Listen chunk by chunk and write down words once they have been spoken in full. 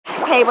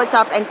Hey, what's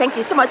up? And thank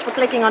you so much for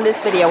clicking on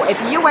this video. If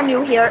you are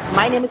new here,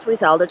 my name is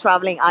Rizal, the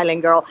Traveling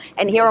Island Girl.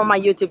 And here on my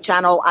YouTube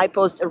channel, I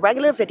post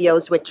regular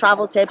videos with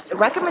travel tips,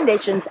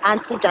 recommendations,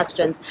 and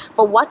suggestions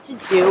for what to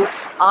do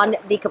on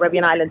the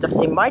Caribbean island of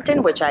St.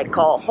 Martin, which I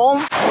call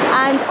home,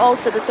 and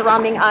also the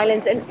surrounding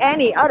islands and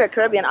any other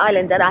Caribbean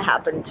island that I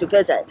happen to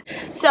visit.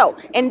 So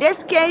in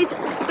this case,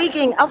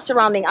 speaking of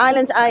surrounding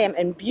islands, I am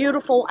in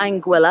beautiful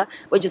Anguilla,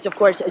 which is of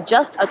course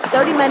just a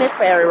 30-minute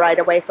ferry ride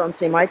away from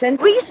St. Martin.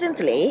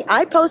 Recently,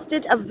 I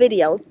posted a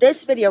video,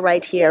 this video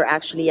right here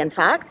actually, in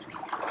fact,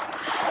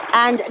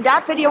 and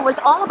that video was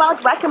all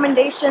about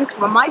recommendations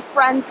from my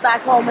friends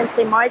back home in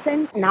St.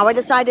 Martin. Now I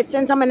decided,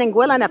 since I'm in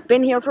Anguilla and I've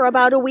been here for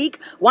about a week,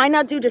 why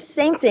not do the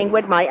same thing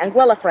with my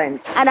Anguilla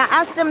friends? And I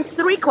asked them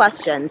 3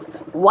 questions.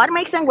 What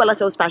makes Anguilla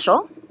so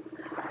special?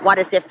 What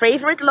is their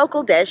favorite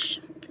local dish?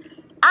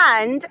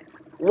 And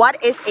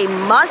what is a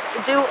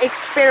must-do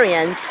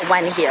experience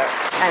when here?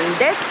 And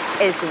this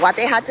is what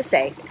they had to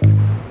say.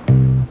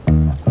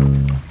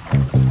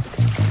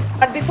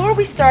 But before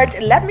we start,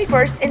 let me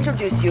first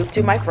introduce you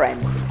to my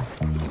friends.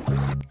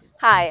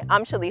 Hi,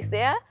 I'm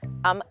Shalicia.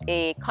 I'm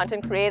a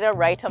content creator,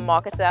 writer,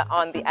 marketer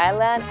on the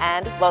island,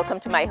 and welcome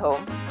to my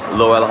home.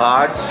 Lowell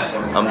Hodge.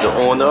 I'm the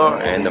owner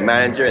and the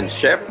manager and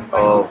chef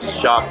of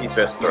Sharky's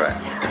Restaurant.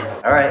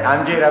 All right,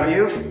 I'm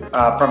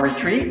JW from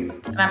Retreat.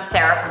 And I'm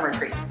Sarah from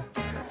Retreat.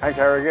 I'm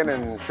Kerrigan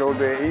in Shoal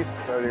Bay East.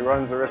 He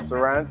runs a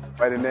restaurant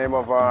by the name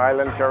of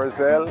Island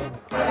Carousel.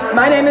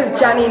 My name is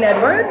Janine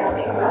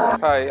Edwards.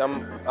 Hi,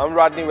 I'm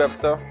Rodney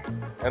Webster,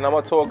 and I'm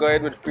a tour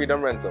guide with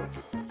Freedom Rentals.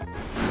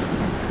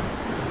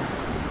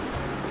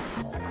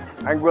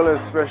 Anguilla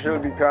is special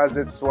because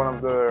it's one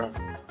of the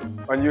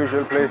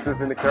unusual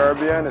places in the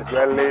Caribbean. It's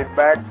well laid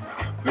back.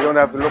 You don't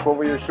have to look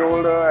over your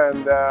shoulder,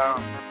 and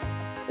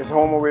it's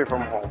home away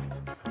from home.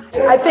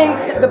 I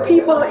think the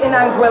people in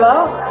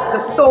Anguilla, the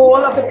soul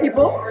of the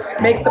people,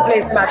 makes the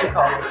place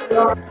magical.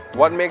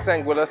 What makes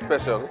Anguilla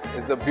special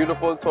is the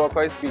beautiful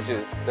turquoise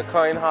beaches, the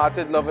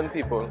kind-hearted, loving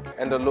people,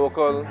 and the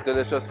local,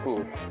 delicious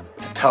food.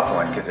 It's a tough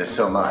one because there's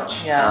so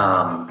much.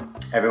 Yeah.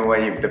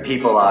 Everyone, the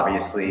people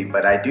obviously,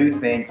 but I do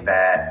think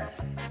that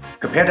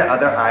compared to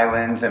other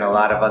islands and a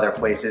lot of other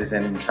places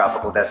and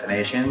tropical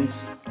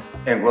destinations,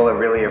 Anguilla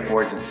really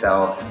affords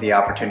itself the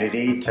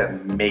opportunity to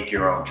make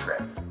your own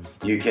trip.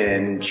 You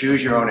can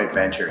choose your own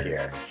adventure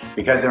here.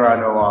 Because there are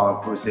no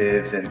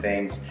all-inclusives and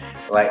things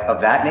like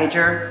of that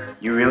nature,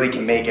 you really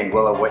can make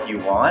Anguilla what you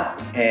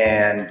want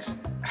and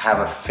have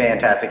a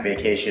fantastic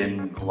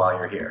vacation while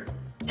you're here.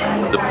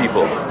 The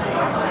people.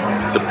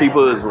 The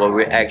people is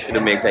what actually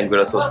makes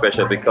Anguilla so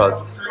special,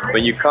 because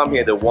when you come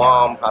here, the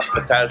warm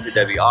hospitality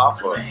that we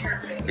offer,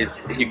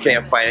 you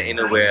can't find it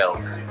anywhere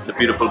else. The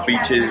beautiful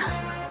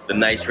beaches, the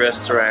nice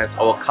restaurants,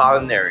 our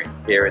culinary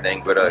here in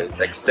Anguilla is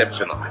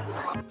exceptional.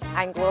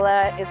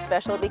 Anguilla is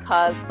special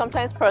because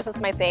sometimes persons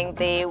might think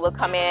they will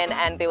come in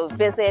and they will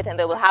visit and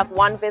they will have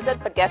one visit,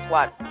 but guess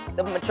what?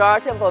 The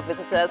majority of our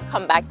visitors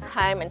come back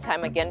time and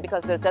time again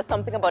because there's just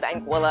something about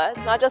Anguilla.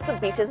 It's not just the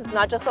beaches, it's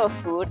not just our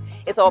food,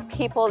 it's our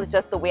people, it's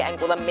just the way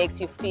Anguilla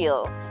makes you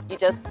feel. You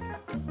just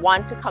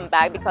want to come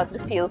back because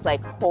it feels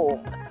like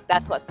home.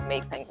 That's what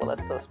makes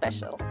Anguilla so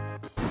special.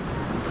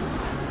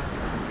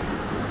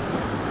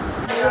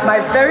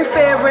 My very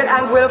favorite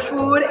Anguilla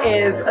food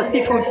is a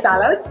seafood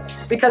salad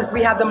because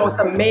we have the most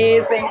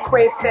amazing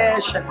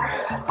crayfish and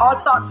all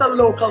sorts of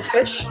local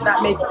fish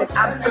that makes it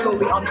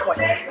absolutely on point.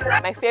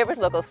 My favorite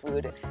local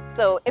food.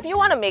 So if you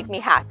want to make me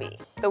happy,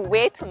 the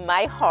way to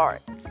my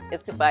heart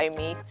is to buy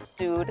me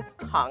stewed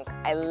conch.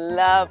 I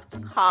love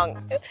conch.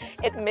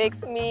 It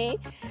makes me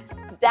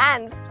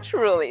dance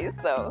truly,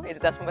 so it's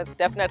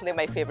definitely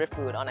my favorite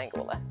food on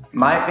Anguilla.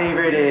 My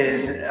favorite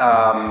is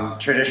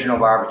traditional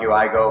barbecue.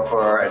 I go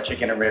for a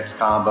chicken and ribs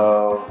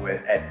combo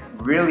at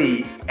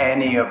really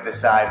any of the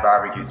side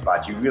barbecue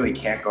spots. You really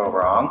can't go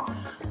wrong.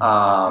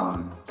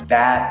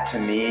 That to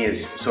me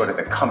is sort of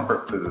the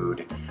comfort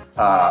food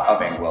of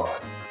Anguilla.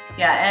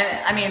 Yeah,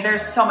 and I mean,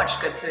 there's so much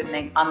good food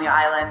on the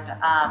island.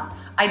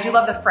 I do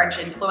love the French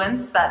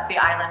influence that the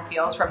island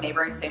feels from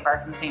neighboring St.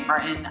 Bart's and St.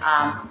 Martin.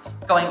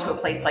 Going to a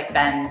place like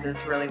Ben's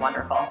is really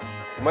wonderful.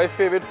 My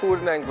favorite food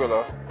in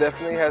Anguilla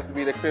definitely has to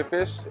be the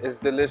crayfish. It's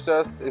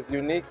delicious, it's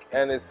unique,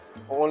 and it's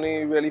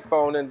only really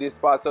found in these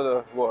parts of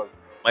the world.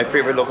 My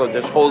favorite local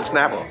dish, whole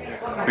snapper.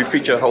 We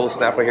feature whole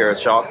snapper here at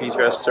Sharky's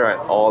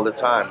Restaurant all the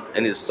time,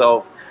 and it's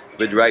served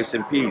with rice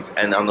and peas.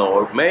 And on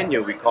our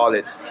menu, we call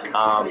it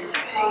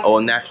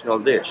our national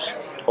dish.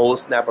 Whole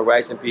snapper,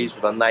 rice and peas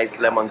with a nice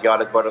lemon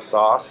garlic butter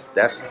sauce.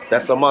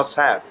 That's a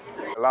must-have.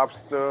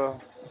 Lobster,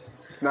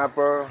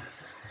 snapper,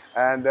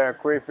 and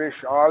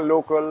crayfish, all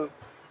local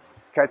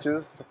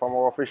catches from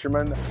our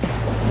fishermen.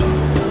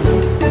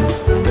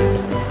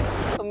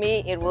 For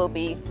me, it will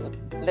be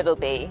Little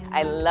Bay.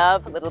 I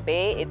love Little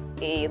Bay.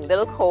 It's a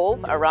little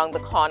cove around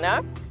the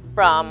corner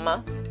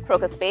from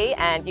Crocus Bay,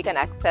 and you can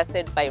access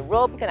it by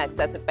rope, you can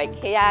access it by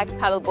kayak,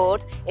 paddle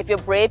boat. If you're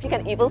brave, you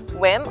can even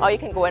swim, or you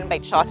can go in by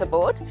charter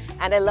boat.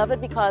 And I love it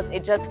because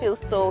it just feels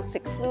so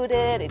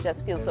secluded, it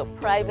just feels so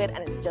private,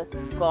 and it's just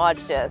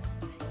gorgeous.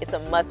 it's a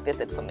must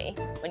visit for me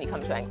when you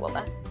come to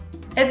Anguilla.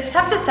 It's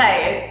tough to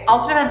say. It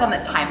also depends on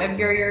the time of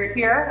year you're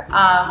here,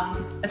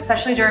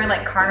 especially during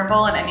like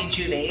Carnival and any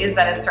Judays.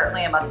 That is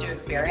certainly a must-do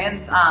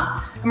experience.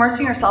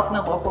 Immersing yourself in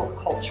the local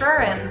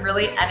culture in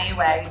really any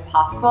way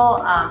possible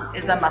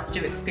is a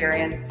must-do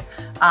experience.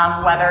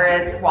 Whether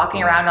it's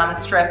walking around on the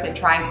strip and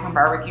trying different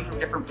barbecue from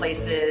different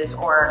places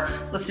or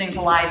listening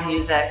to live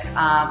music,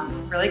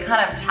 really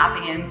kind of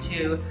tapping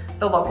into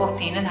the local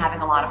scene and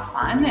having a lot of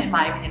fun, in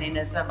my opinion,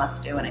 is a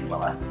must-do in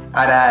Anguilla.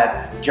 I'd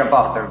add jump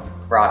off the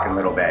rock in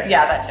Little Bay.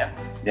 Yeah, that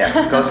too. Yeah,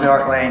 go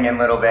snorkeling in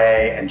Little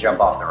Bay and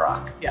jump off the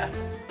rock. Yeah.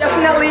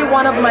 Definitely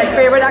one of my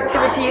favorite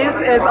activities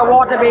is a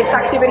water-based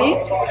activity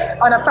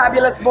on a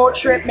fabulous boat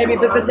trip, maybe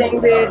visiting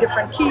the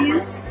different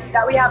keys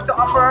that we have to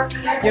offer,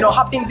 you know,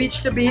 hopping beach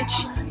to beach.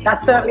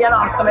 That's certainly an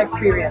awesome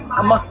experience,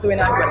 a must do in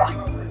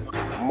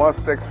Anguilla.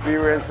 Must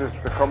experience is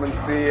to come and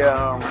see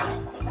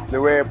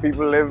the way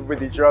people live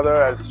with each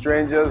other as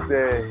strangers.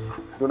 They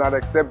do not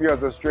accept you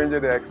as a stranger,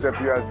 they accept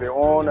you as their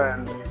own,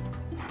 and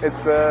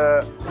it's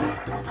a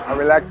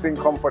relaxing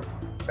comfort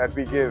that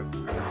we give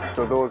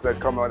to those that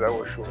come out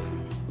our shores.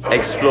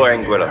 Explore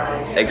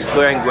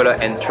Anguilla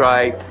and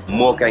try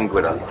mock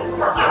Anguilla.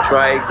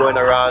 Try going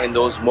around in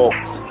those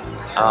mocks.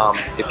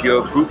 If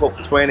you're a group of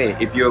 20,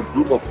 if you're a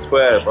group of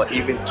 12, or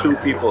even 2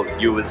 people,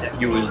 you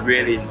will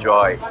really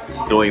enjoy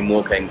doing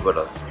mock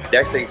Anguilla.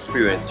 That's the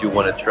experience you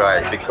want to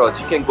try, because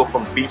you can go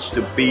from beach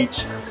to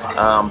beach,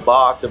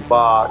 bar to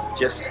bar.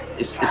 Just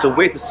it's a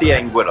way to see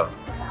Anguilla.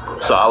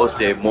 So I would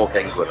say mock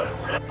Anguilla.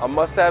 A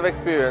must-have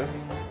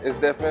experience is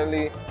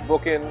definitely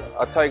booking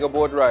a tiger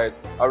boat ride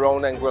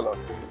around Anguilla.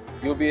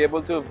 You'll be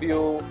able to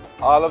view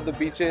all of the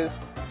beaches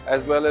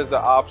as well as the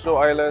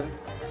offshore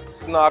islands,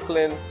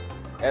 snorkeling,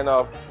 and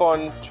a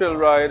fun thrill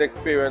ride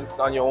experience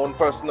on your own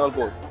personal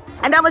boat.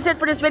 And that was it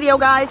for this video,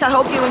 guys. I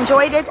hope you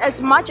enjoyed it as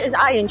much as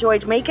I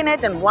enjoyed making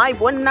it. And why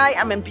wouldn't I?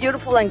 I'm in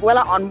beautiful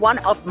Anguilla on one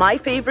of my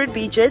favorite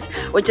beaches,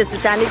 which is the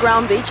Sandy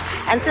Ground Beach.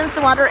 And since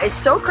the water is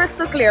so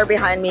crystal clear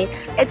behind me,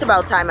 it's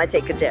about time I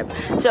take a dip.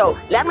 So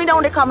let me know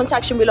in the comment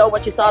section below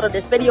what you thought of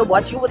this video,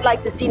 what you would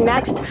like to see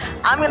next.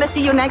 I'm going to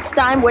see you next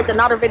time with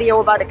another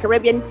video about the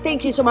Caribbean.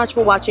 Thank you so much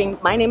for watching.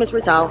 My name is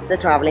Rizal, the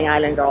Traveling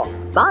Island Girl.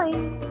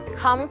 Bye.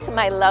 Come to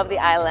my lovely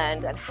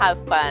island and have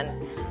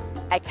fun.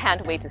 I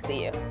can't wait to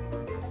see you.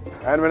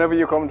 And whenever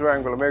you come to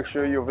Anguilla, make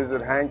sure you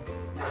visit Hank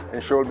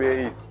in Shoal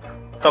Bay East.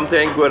 Come to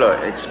Anguilla,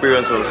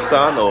 experience our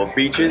sun, our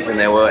beaches, and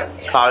our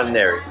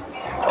culinary.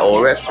 Our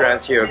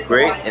restaurants here are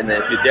great, and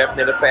if you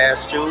definitely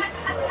pass through,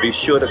 be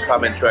sure to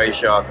come and try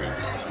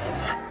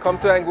Sharkies. Come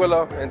to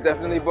Anguilla and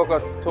definitely book a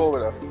tour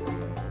with us.